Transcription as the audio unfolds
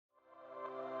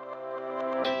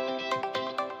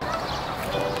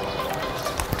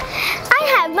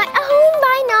have my own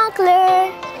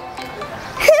binocular.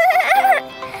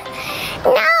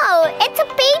 No, it's a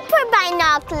paper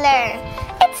binocular.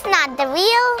 It's not the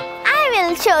real. I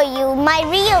will show you my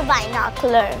real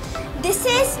binocular. This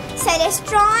is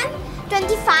Celestron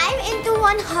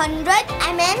 25x100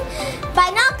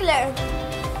 binocular.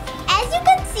 As you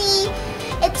can see,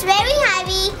 it's very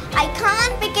heavy. I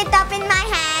can't pick it up in my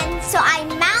hand, so I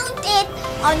mount it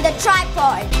on the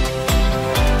tripod.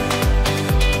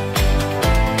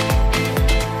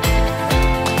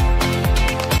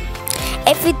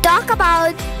 If we talk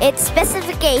about its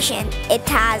specification, it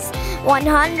has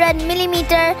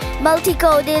 100mm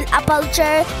multi-codal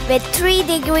aperture with 3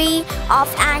 degrees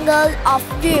of angle of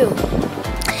view.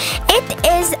 It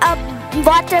is a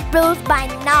waterproof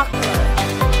binocular.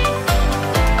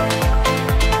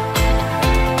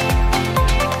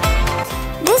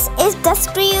 This is the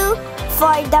screw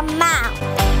for the mount.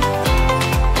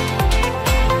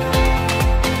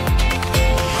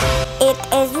 It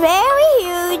is very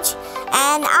huge,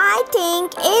 and I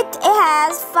think it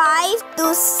has 5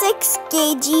 to 6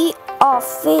 kg of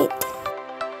it.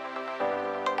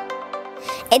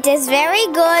 It is very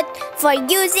good for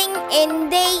using in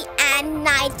day and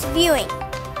night viewing.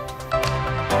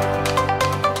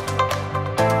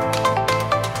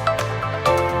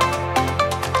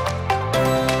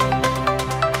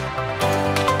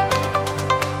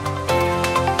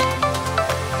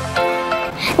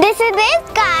 This is it,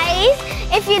 guys.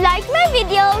 If you like my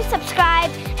video,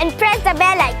 subscribe and press the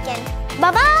bell icon.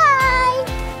 Bye-bye.